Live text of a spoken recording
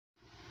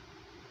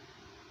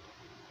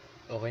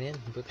Okay na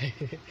yan. Okay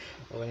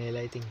na yung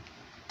lighting.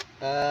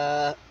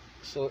 Uh,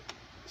 so,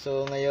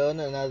 so ngayon,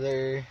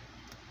 another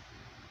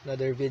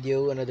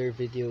video, another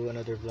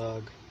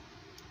vlog.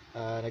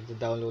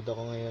 Nagda-download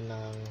ako ngayon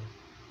ng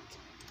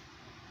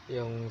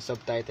yung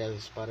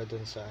subtitles para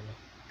dun sa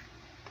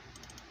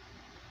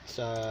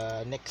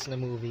sa next na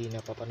movie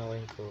na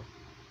papanoorin ko,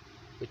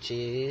 which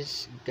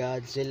is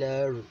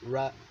Godzilla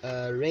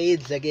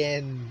Raids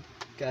Again.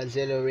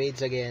 Godzilla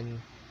Raids Again.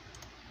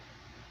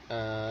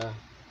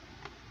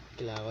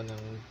 Kailangan ko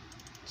ng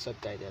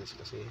subtitles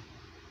kasi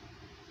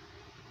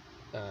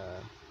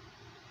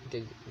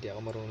hindi ako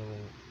marunong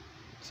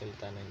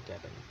salita ng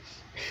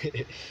Japanese.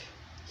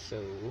 So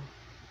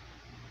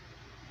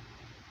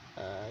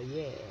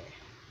yeah.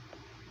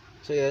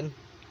 So yun,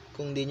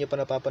 kung di nyo pa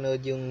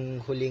napapanood yung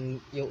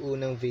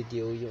unang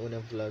video, yung unang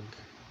vlog,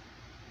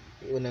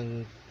 yung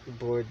unang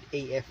board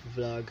AF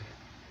vlog,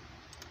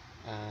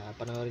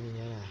 panoorin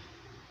nyo na.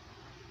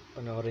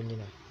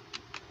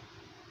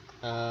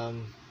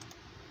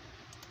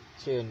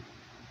 So yun,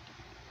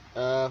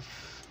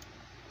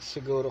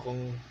 siguro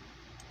kung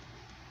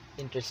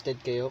interested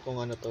kayo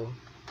kung ano to,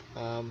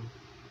 I'm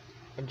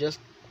just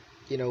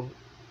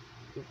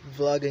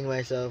vlogging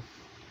myself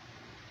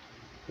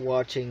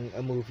watching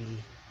a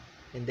movie,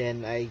 and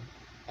then I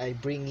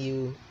bring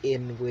you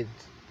in with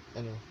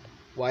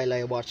while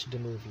I watch the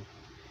movie.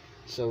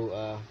 So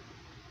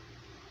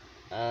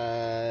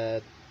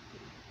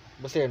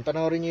basta yun,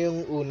 panoorin nyo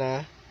yung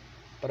una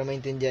para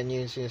maintindihan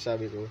nyo yung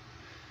sinasabi ko.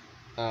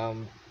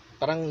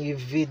 Parang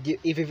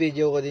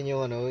i-video ko din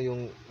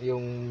yung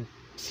yung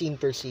scene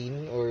per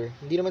scene, or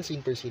hindi naman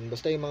scene per scene,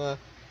 basta yung mga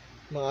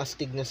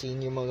astig na scene,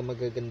 yung mga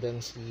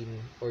magagandang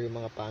scene or yung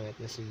mga pangit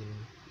na scene,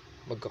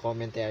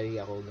 magka-commentary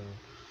ako ng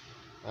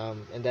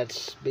and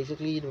that's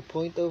basically the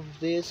point of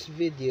this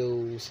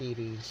video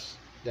series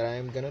that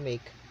I'm gonna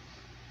make,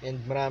 and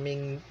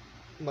marami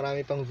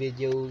pang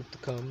video to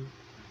come.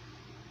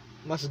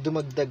 Mas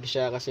dumagdag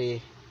siya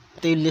kasi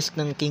ito yung list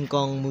ng King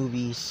Kong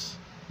movies.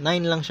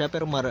 9 lang siya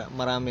pero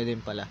marami din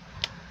pala.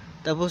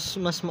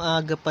 Tapos mas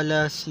maaga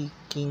pala si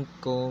King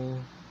Kong.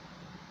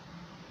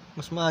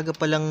 Mas maaga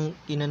palang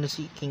inano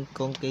si King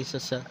Kong kaysa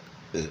sa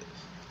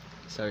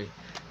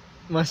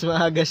Mas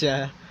maaga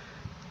siya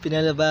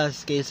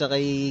pinalabas kaysa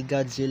kay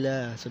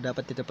Godzilla. So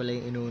dapat ito pala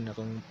yung inuna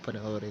kong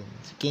panoorin.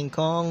 Si King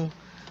Kong,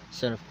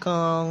 Son of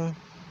Kong,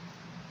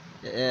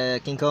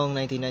 King Kong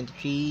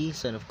 1993,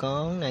 Son of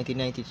Kong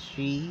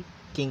 1993,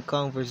 King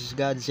Kong vs.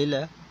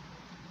 Godzilla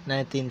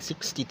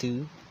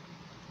 1962.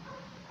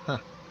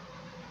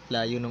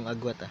 Layo nung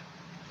agwat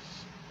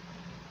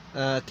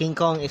King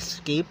Kong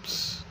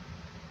Escapes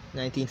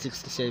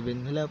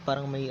 1967. Wala,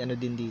 parang may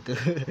din dito.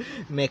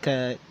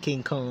 Mecha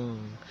King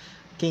Kong.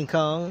 King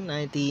Kong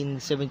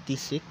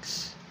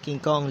 1976.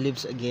 King Kong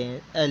Lives Again.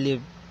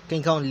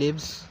 King Kong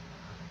Lives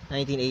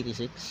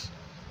 1986.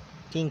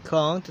 King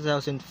Kong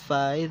 2005.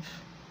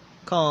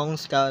 Kong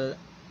Skull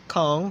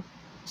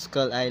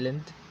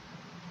Island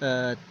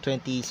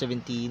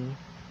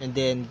 2017. And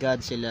then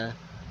Godzilla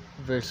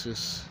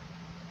versus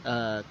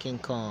King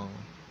Kong.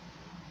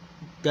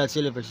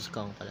 Godzilla vs.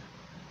 Kong pala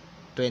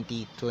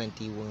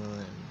 2021.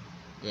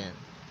 Yan,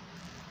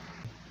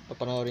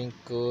 papanoorin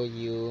ko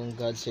yung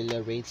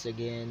Godzilla Raids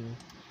Again.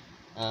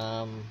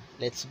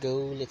 Let's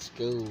go.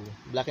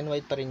 Black and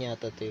white pa rin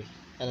yata to.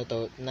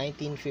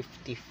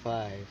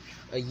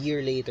 1955, a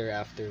year later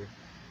after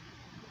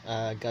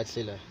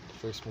Godzilla, the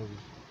first movie.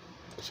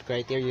 So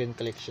Criterion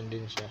Collection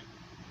din siya.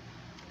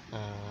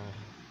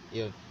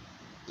 Yun.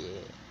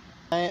 Yeah.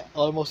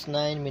 Almost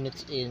 9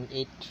 minutes in,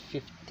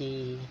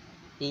 8:50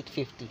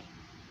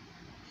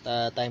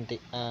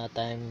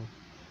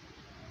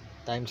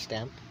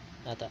 timestamp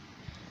ata.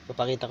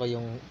 Papakita ko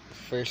yung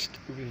first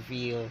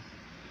reveal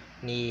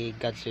ni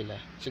Godzilla.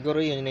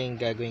 Siguro yun na yung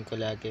gagawin ko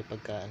lagi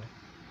pagka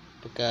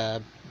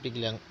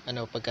biglang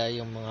pagka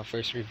yung mga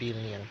first reveal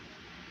ni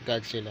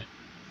Godzilla,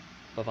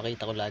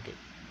 papakita ko lagi.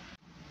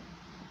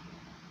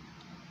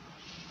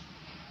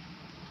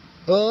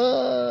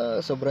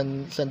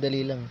 Sobrang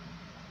sandali lang.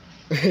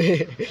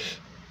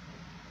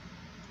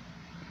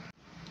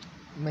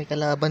 May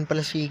kalaban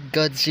pala si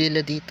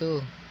Godzilla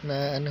dito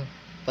na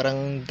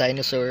parang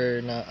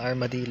dinosaur na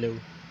armadillo.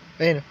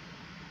 Ayun.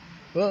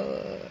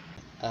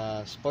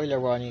 Spoiler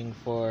warning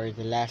for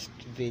the last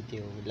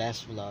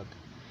vlog.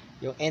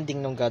 Yung ending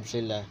ng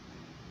Godzilla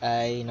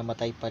ay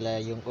namatay pala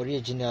yung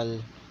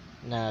original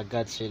na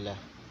Godzilla.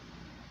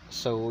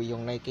 So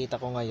yung nakikita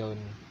ko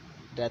ngayon,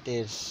 that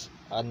is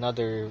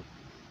another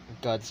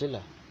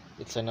Godzilla.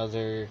 It's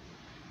another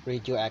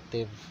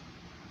radioactive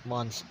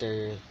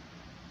monster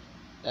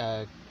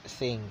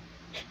thing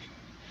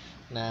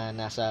na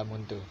nasa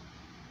mundo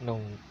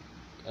nung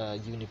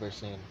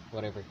universe na yun,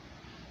 whatever.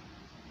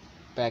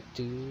 Back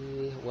to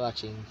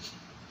watching.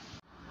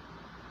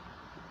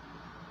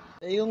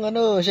 Yung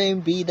siya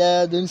yung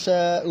bida dun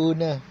sa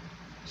una.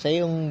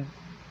 Siya yung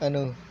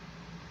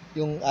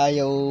yung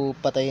ayaw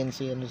patayin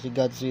si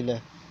Godzilla.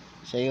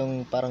 Siya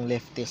yung parang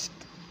leftist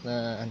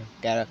na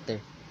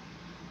character.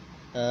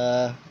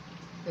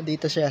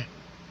 Nandito siya.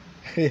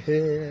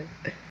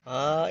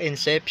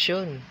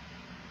 Inception.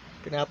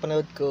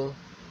 Pinapanood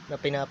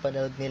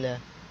nila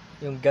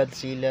yung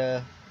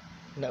Godzilla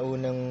na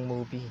unang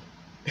movie.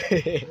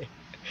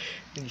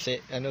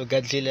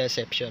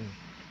 Godzillaception.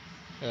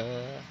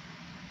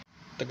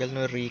 Tagal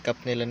no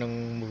recap nila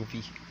ng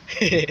movie.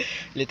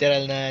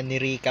 Literal na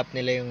ni-recap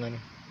nila yung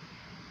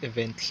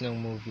events ng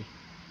movie.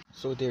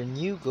 So their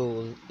new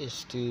goal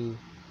is to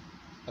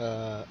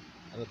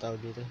ano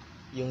tawag dito?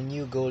 Yung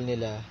new goal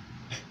nila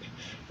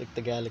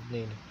Tagalog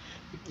na yun.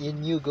 Yung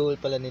new goal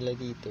pala nila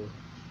dito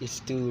is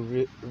to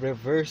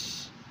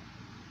reverse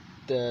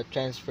the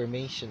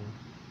transformation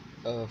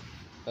of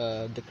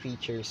the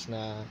creatures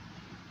na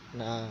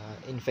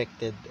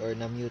infected or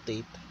na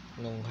mutate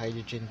ng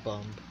hydrogen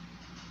bomb,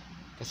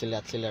 kasi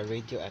lahat sila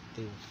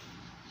radioactive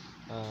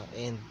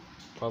and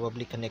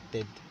probably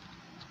connected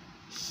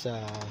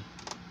sa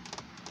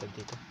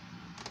dito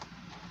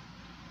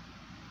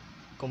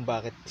kung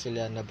bakit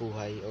sila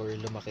nabuhay or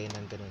lumaki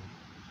ng ganun.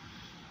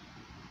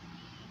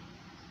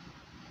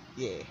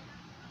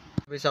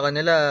 Sabi sa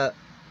kanila,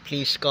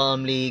 please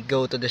calmly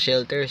go to the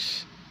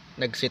shelters.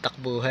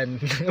 Nagsitakbuhan.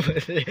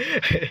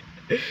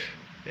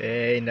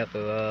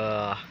 Naku.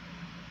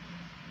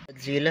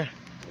 Godzilla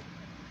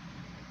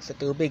sa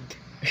tubig.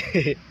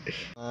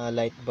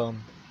 Light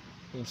bomb.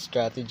 Yung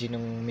strategy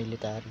ng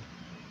military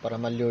para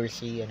malure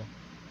si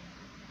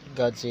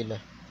Godzilla.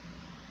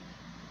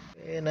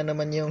 Na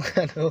naman yung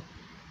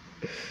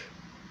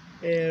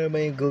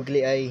may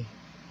googly eye.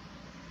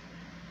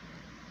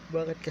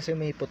 Bakit kasi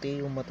may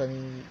puti yung mata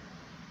ni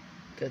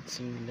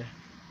Godzilla?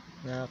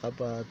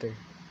 Nakaka-bother.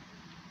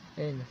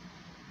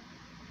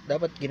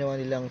 Dapat ginawa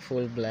nilang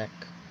full black,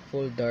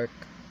 full dark.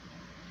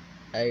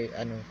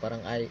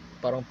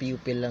 Parang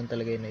pupil lang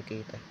talaga yung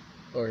nakikita.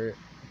 Or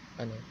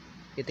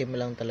itim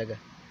lang talaga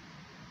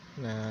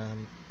na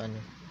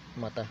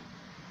mata.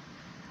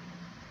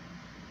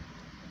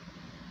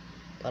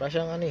 Para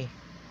siyang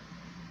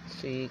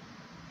si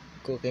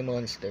Cookie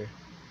Monster.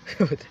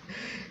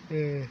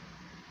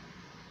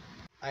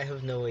 I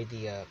have no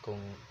idea kung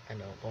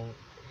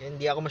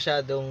hindi ako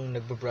masyadong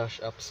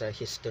nagbo-brush up sa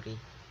history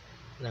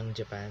ng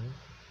Japan.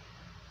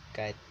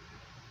 Kahit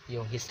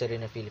yung history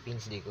ng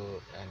Philippines, hindi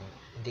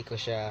ko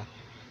siya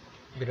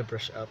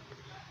binobrush up.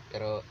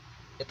 Pero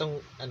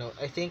itong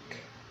I think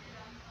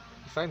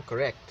if I'm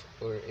correct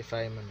or if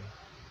I'm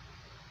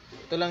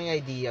ito lang yung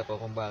idea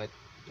ko kung bakit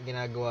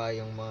ginawa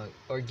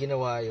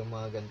yung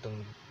mga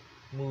gantong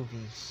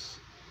movies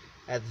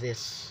at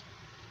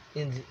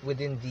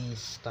within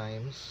these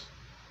times.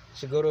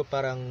 Siguro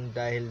parang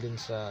dahil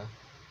dun sa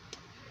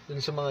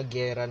mga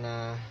giyera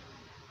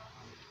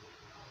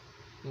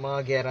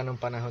nung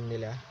panahon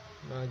nila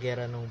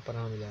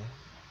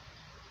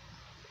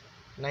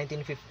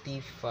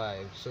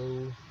 1955.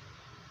 So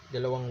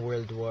dalawang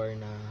world war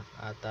na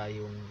ata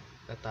yung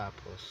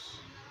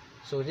natapos.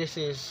 So this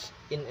is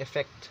in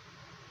effect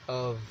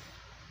of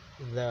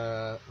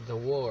the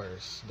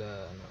wars,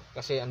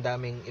 kasi ang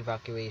daming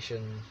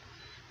evacuation.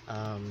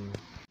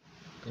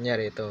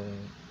 Kunyari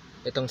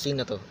itong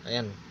scene na to,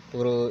 ayan,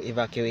 puro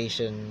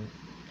evacuation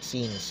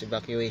scenes,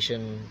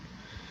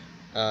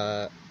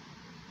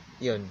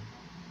 yun,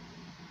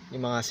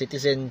 yung mga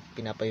citizen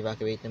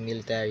pinapa-evacuate ng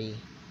military.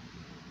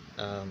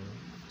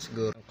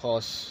 Siguro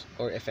cause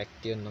or effect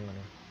yun ng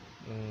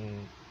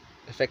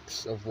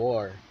effects of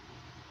war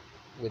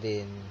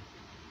within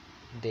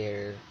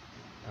their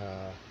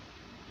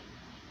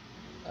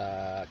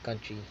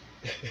country.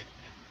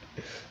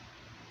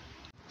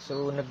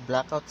 So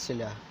nag-blackout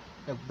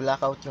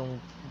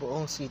yung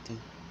buong city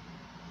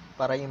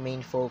para yung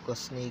main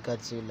focus ni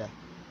Godzilla,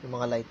 yung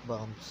mga light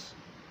bombs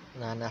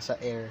na nasa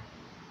air,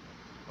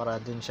 para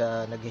dun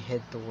siya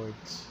nag-head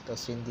towards,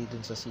 tapos hindi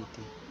dun sa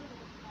city.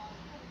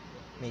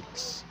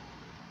 Makes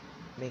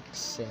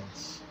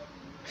sense.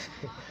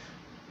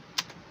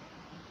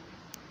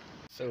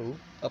 So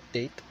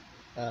update,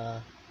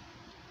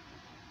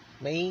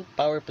 may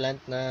power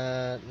plant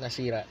na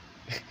nasira.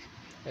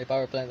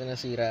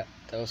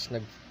 Tapos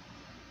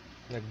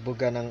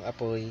nagbuga ng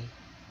apoy,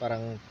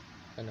 parang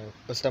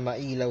basta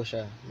mailaw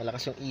siya,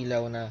 malakas yung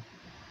ilaw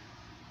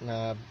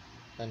na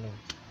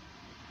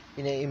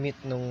ina-emit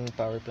nung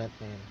power plant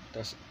na yun.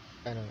 Tapos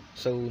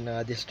so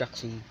na-distract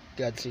si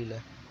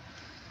Godzilla.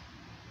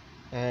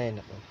 Ay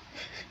nako.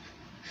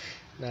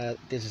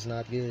 This is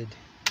not good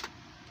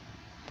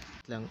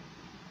lang.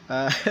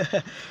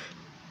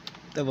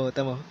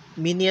 Tamo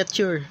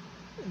miniature,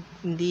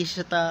 hindi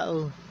siya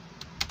tao.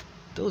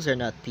 Those are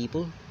not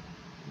people,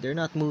 they're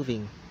not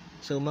moving.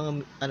 So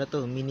mga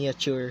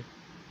miniature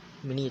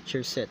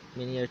set,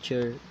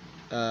 miniature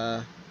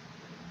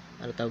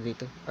tawag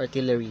dito,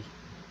 artillery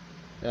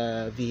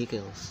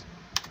vehicles.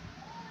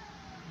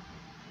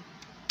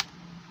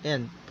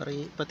 Ayan,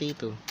 pati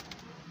ito.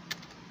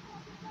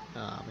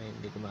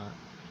 Hindi ko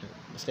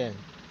basta yan.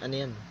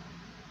 Yan?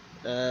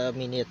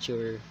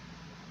 Miniature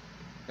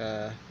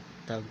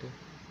tawag dito,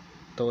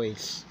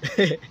 toys.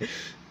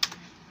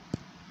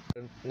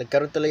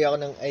 Nagkaroon tuloy ako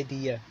ng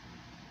idea.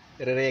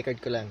 I-record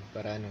ko lang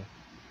para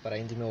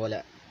hindi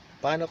mawala.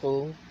 Paano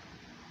kung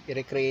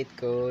i-recreate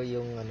ko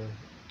yung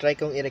try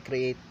kong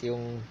i-recreate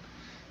yung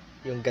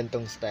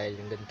gantong style,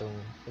 yung gantong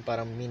yung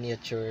parang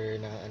miniature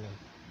na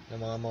ng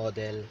mga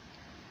model,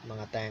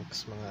 mga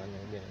tanks, mga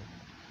ganun.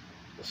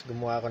 Tapos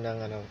gumawa ako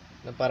ng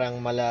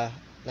parang mala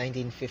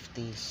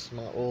 1950s,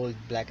 mga old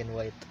black and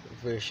white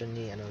version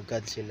ni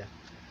Godzilla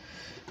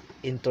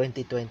in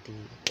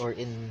 2020 or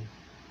in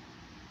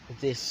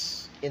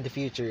the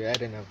future, I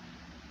don't know.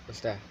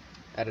 Basta,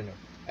 I don't know.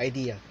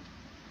 Idea.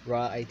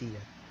 Raw idea.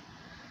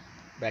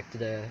 Back to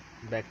the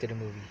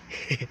movie.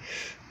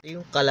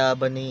 Yung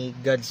kalaban ni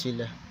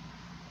Godzilla.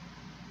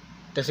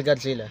 Ito si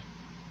Godzilla.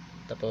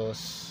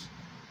 Tapos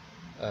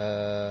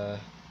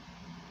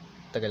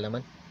tagal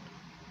naman.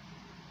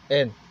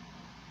 And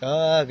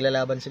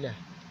glalaban sila.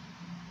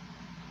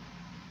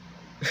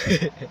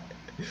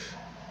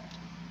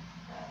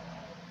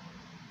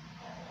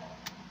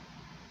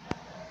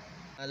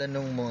 Pangalan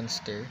ng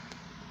monster,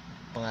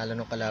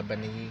 pangalan ng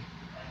kalaban ni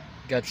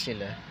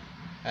Godzilla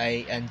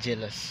ay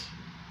Ankylosaurus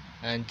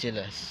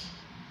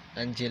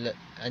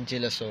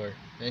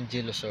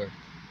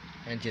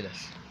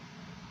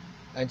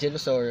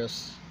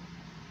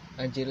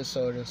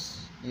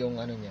yung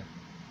niya,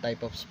 type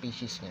of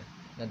species niya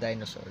na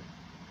dinosaur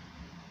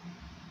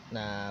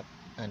na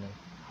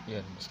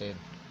yun, basta yun.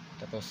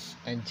 Tapos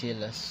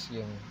Ankylos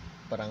yung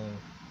parang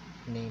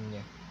name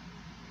niya.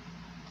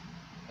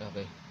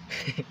 Okay.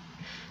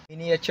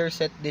 Miniature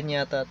set din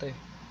yata to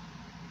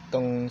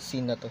itong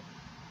scene na to.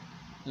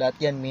 Lahat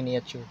yan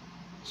miniature.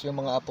 So yung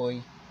mga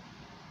apoy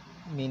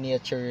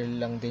miniature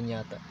lang din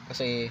yata.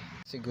 Kasi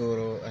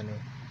siguro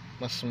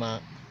mas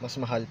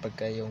mahal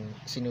pagka yung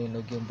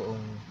sinunog yung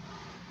buong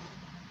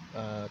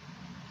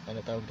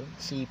tawag doon?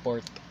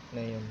 Seaport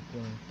na yun,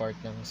 yung part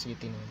ng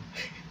city nun.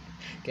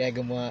 Kaya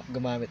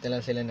gumamit na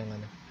lang sila ng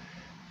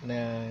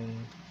ng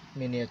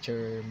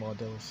miniature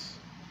models.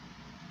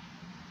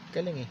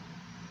 Galing eh.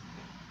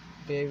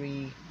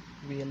 Very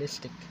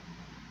realistic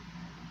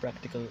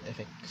practical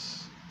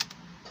effects.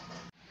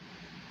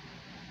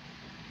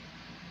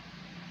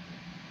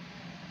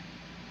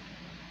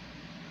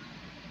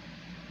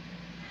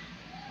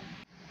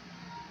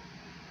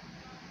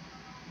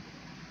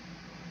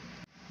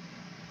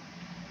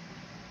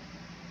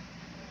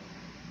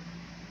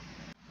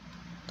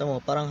 Tama,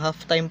 parang half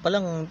time pa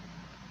lang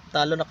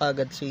talo na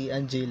kagad si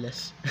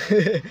Angeles.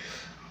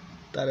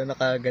 Talo na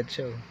kagad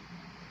siya.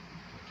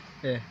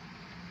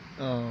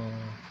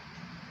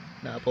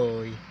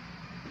 Naapoy.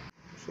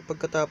 So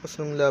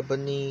pagkatapos ng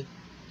laban ni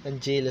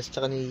Angeles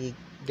tsaka ni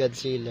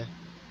Godzilla,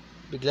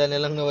 bigla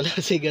na lang nawala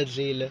si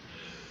Godzilla.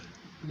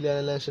 Bigla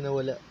na lang siya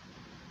nawala.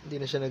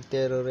 Hindi na siya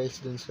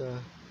nag-terrorize dun sa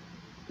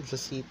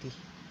city.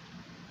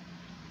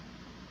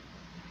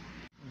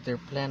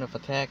 Their plan of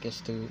attack is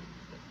to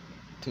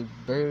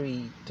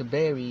bury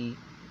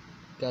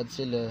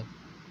Godzilla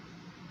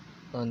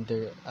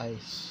under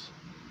ice.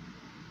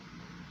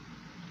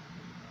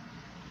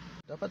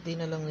 Dapat di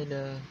na lang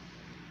nila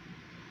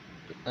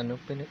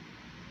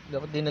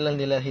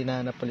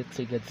hinanap ulit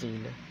si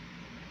Godzilla.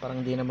 Parang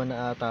di naman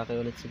na-atake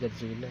ulit si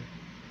Godzilla.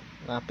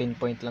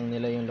 Na-pinpoint lang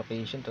nila yung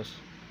location tapos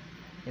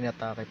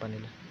inatake pa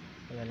nila.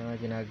 Wala lang na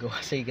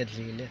ginagawa si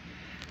Godzilla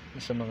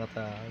sa mga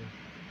tao.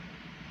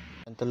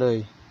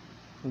 Tuloy,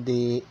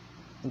 hindi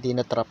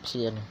na trap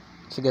si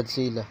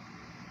Godzilla.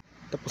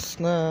 Tapos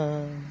na,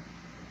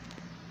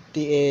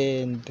 the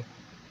end.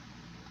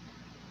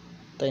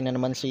 Tayo na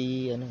naman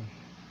si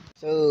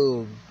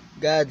So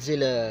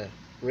Godzilla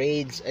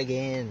raids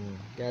again.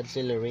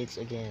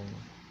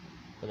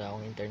 Wala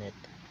akong internet.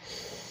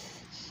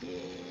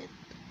 Shit.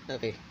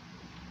 Okay.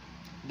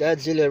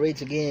 Godzilla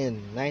raids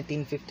again,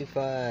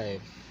 1955.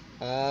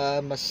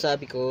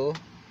 Masasabi ko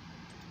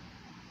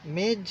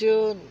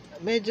medyo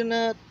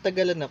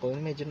natagalan ako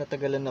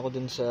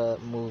dun sa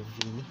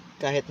movie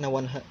kahit na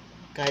 1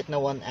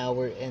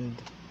 hour and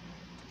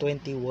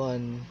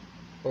 21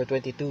 or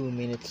 22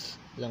 minutes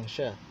lang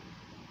siya.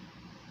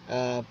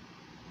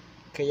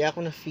 Kaya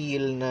ako na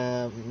feel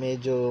na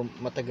medyo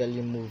matagal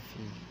yung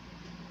movie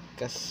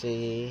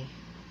kasi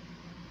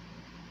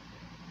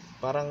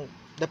parang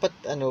dapat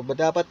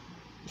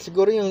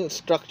siguro yung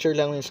structure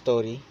lang ng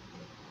story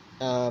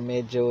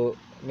medyo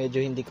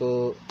hindi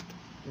ko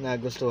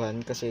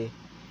nagustuhan kasi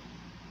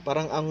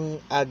parang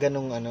ang aga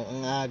nung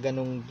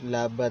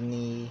laban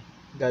ni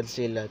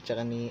Godzilla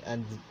tsaka ni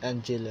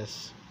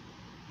Angeles.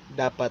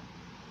 Dapat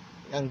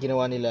ang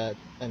ginawa nila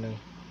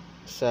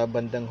sa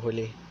bandang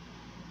huli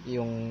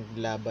yung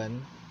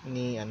laban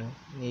ni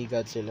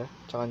Godzilla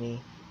tsaka ni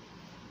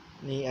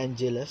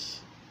Angeles,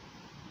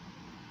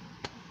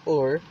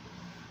 or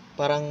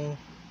parang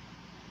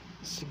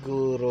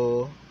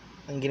siguro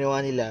ang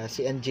ginawa nila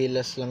si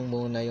Angeles lang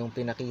muna yung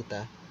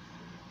pinakita.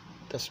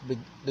 Tapos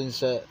dun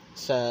sa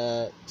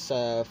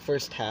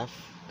first half,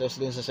 tapos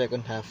dun sa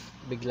second half,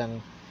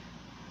 biglang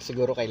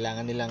siguro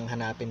kailangan nilang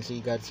hanapin si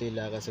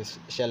Godzilla kasi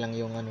siya lang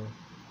yung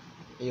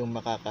yung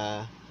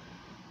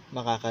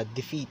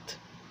makaka-defeat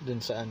dun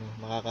sa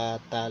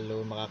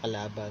makakatalo,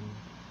 makakalaban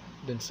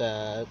dun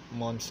sa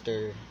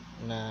monster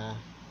na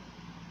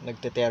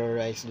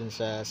nagte-terrorize dun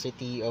sa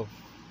city of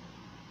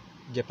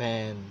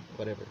Japan,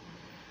 whatever.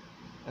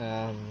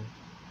 Um,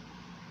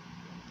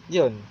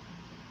 yun.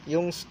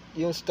 Yung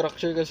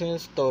structure kasi ng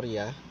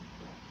storya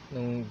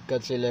nung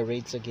Godzilla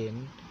Raids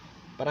Again,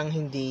 parang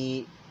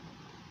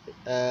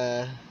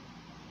ah,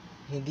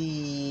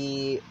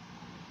 hindi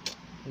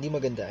hindi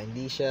maganda.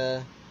 Hindi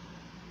siya,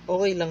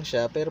 okay lang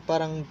siya, pero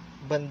parang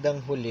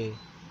bandang huli,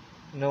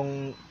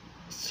 nung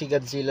si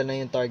Godzilla na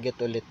yung target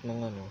ulit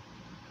nung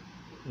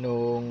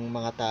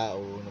mga tao,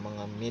 ng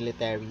mga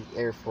military,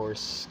 air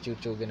force,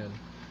 chuchu, ganun.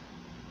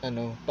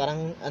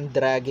 Parang ang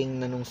dragging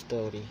na nung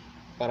story.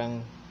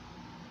 Parang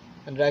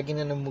ang dragging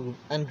na ng movie,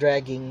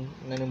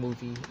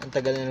 ang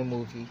tagal na ng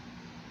movie.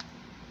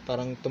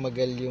 Parang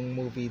tumagal yung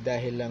movie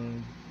dahil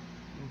lang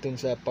dun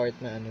sa part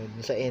na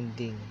dun sa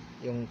ending,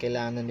 yung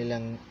kailangan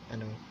nilang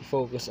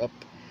i-focus up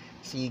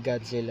si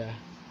Godzilla.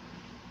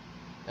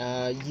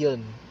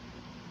 Yun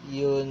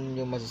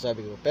yung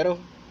masasabi ko. Pero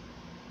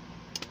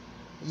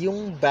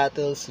yung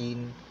battle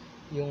scene,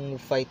 yung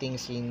fighting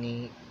scene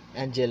ni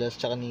Angelos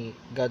tsaka ni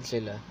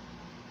Godzilla,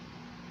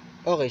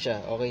 okay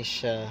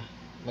siya,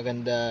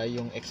 maganda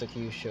yung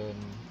execution.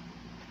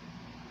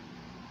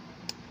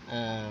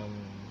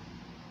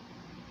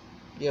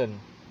 Yun.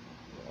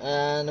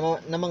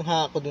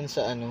 Namangha ako dun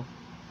sa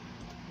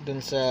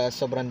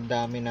sobrang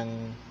dami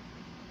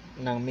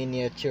ng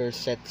miniature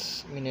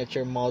sets,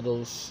 miniature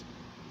models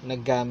na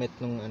ginamit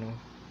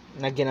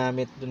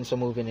dun sa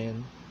movie na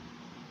yun.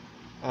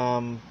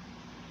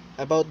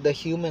 About the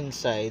human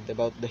side,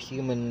 about the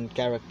human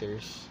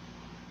characters,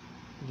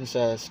 dun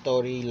sa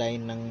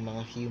storyline ng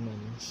mga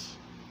humans,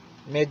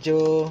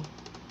 medyo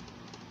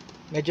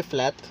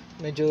flat,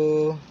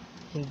 medyo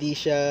hindi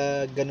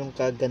siya ganun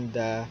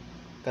kaganda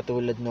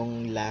katulad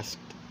nung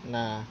last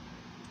na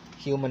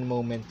human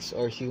moments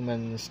or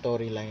human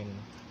storyline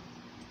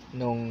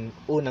nung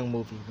unang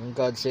movie, nung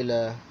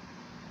Godzilla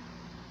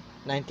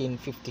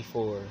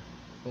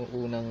 1954, yung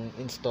unang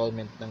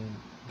installment ng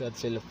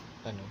Godzilla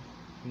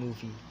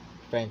movie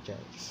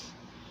franchise.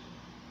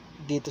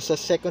 Dito sa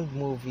second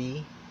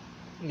movie,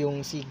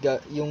 yung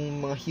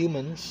mga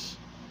humans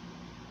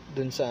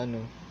dun sa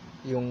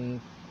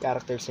yung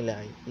characters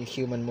nila, yung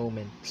human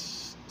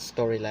moments,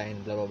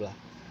 storyline, blah blah blah,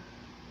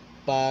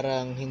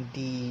 parang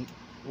hindi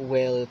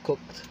well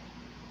cooked.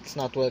 It's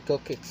not well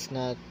cooked, it's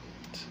not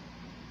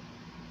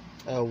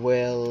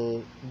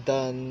well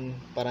done.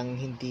 Parang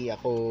hindi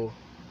ako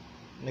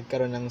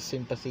nagkaroon ng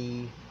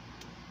sympathy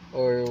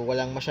or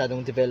walang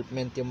masyadong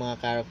development yung mga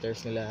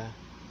characters nila.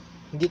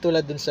 Hindi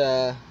tulad dun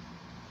sa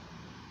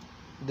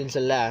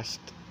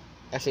last,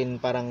 as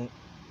in parang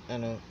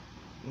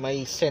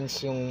may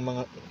sense yung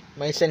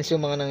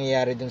mga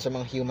nangyayari dun sa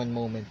mga human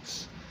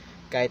moments,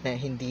 kahit na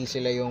hindi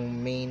sila yung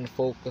main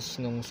focus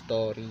ng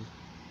story.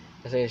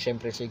 Kasi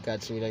syempre si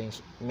Godzilla yung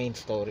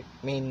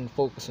main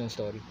focus ng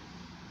story.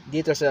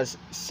 Dito sa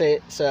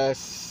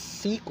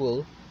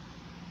sequel,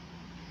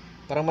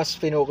 parang mas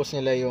pinocus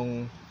nila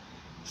yung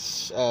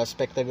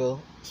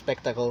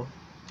spectacle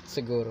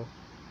siguro.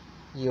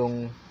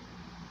 Yung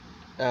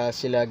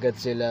sila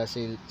Godzilla,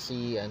 si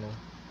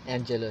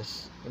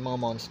Angelus, yung mga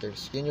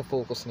monsters, yun yung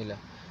focus nila,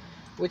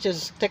 which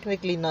is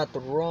technically not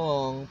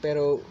wrong,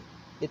 pero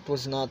it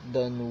was not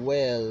done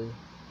well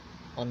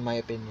on my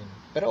opinion.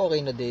 Pero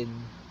okay na din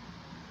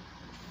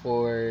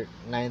for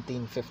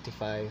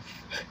 1955.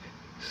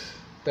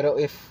 Pero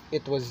if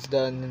it was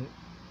done,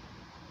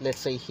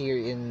 let's say here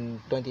in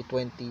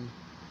 2020,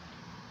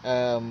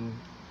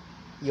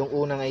 yung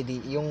unang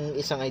idea, yung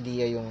isang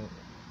idea,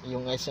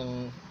 yung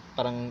isang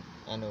parang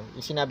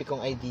yung sinabi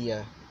kong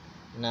idea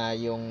na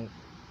yung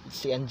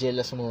si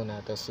Angelus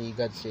muna, tapos si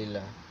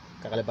Godzilla,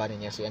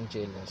 kakalabanin niya si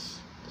Angelus,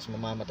 tapos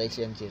mamamatay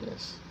si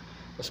Angelus,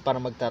 tapos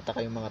parang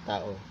magtataka yung mga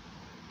tao,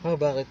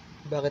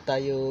 bakit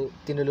tayo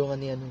tinulungan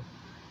ni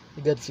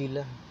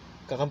Godzilla,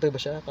 kakampi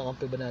ba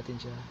natin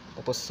siya?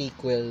 Tapos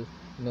sequel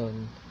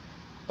nun,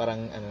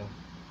 parang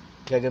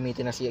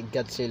gagamitin na si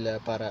Godzilla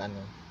para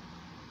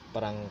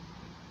parang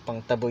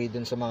pangtaboy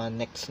dun sa mga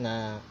next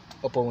na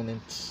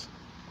opponents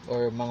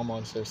or mga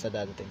monsters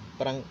na dadating.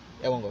 Parang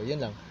ewan ko,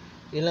 yun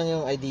lang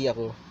yung idea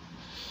ko.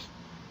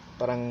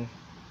 Parang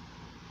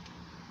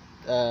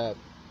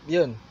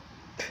yun.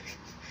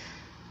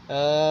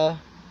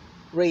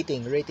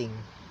 Rating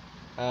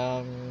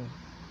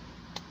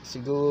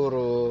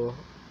siguro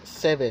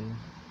 7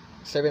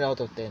 out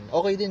of 10.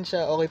 Okay din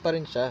siya, okay pa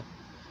rin siya.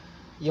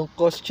 Yung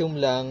costume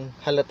lang,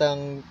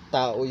 halatang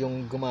tao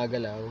yung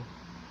gumagalaw.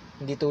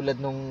 Hindi tulad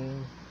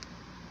nung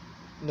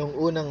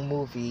unang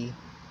movie.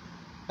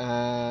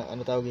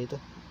 Ano tawag dito?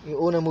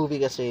 Yung unang movie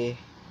kasi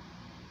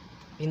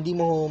hindi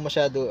mo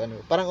masyado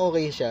parang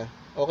okay siya.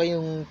 Okay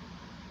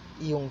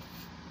yung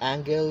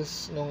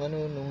angles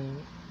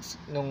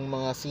nung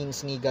mga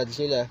scenes ni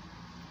Godzilla.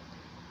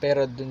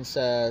 Pero dun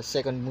sa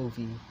second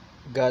movie,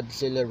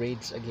 Godzilla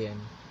Raids Again,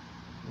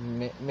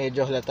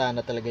 medyo halata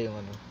na talaga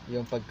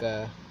yung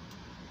pagka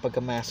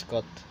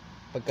mascot,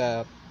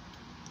 pagka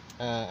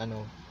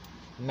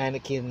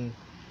mannequin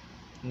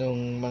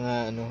nung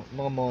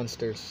mga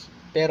monsters.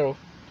 Pero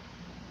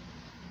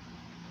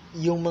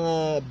yung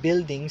mga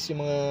buildings,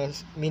 yung mga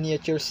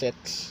miniature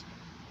sets,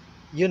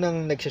 yun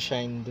ang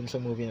nagsashine dun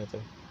sa movie na to.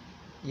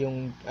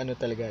 Yung ano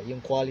talaga, yung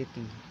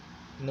quality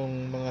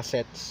nung mga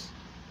sets,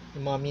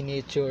 yung mga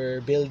miniature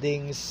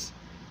buildings,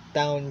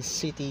 towns,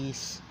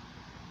 cities,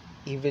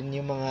 even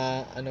yung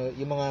mga ano,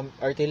 yung mga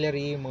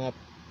artillery, yung mga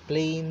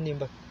plane,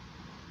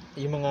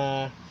 yung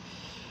mga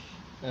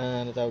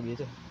ano tawag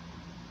dito,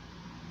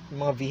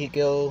 yung mga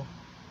vehicle,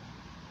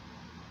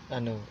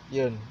 ano,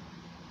 yun.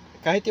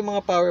 Kahit yung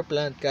mga power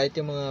plant, kahit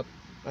yung mga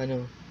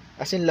ano,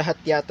 as in lahat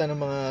yata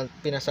ng mga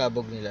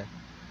pinasabog nila.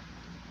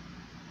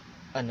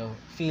 Ano,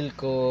 feel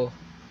ko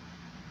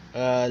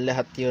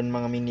lahat yun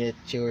mga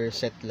miniature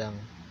set lang.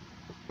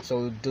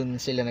 So dun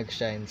sila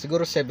nag-shine.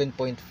 Siguro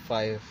 7.5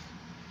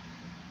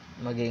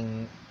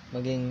 maging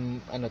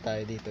ano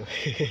tayo dito.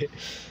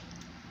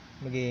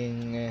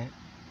 maging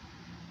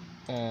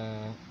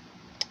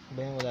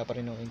wala pa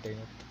rin ng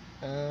internet.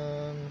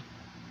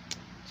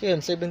 So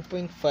yun,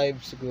 7.5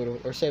 siguro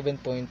or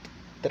 7.3.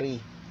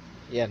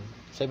 Yan,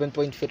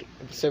 7.3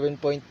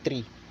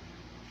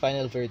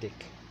 final verdict.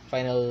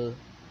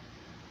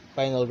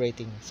 Final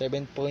rating,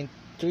 7.3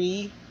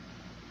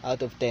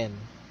 out of 10.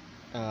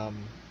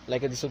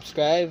 Like and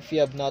subscribe if you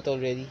have not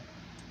already.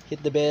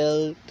 Hit the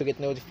bell to get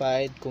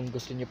notified kung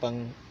gusto niyo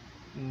pang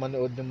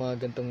manood ng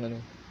mga gantong ano,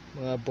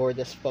 mga bored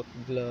as fuck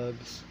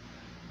vlogs,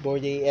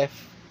 bored AF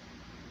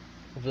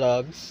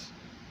vlogs.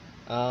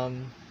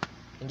 And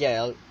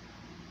yeah,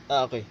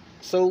 okay.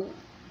 So,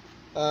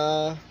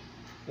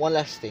 one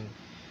last thing.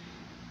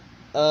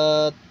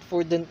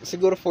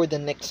 Siguro for the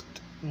next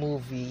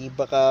movie,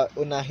 baka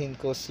unahin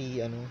ko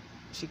si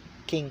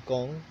King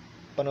Kong.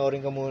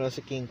 Panoorin ko muna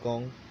si King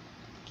Kong.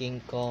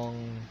 King Kong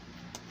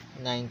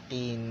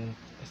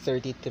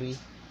 1933.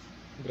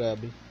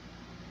 Grabe.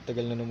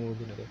 Tagal na ng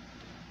movie na to.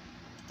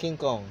 King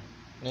Kong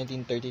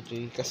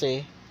 1933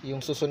 kasi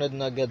yung susunod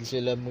na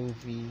Godzilla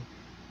movie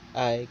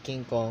ay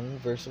King Kong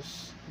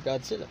versus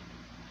Godzilla.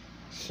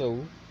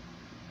 So,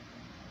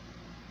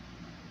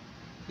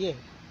 yeah.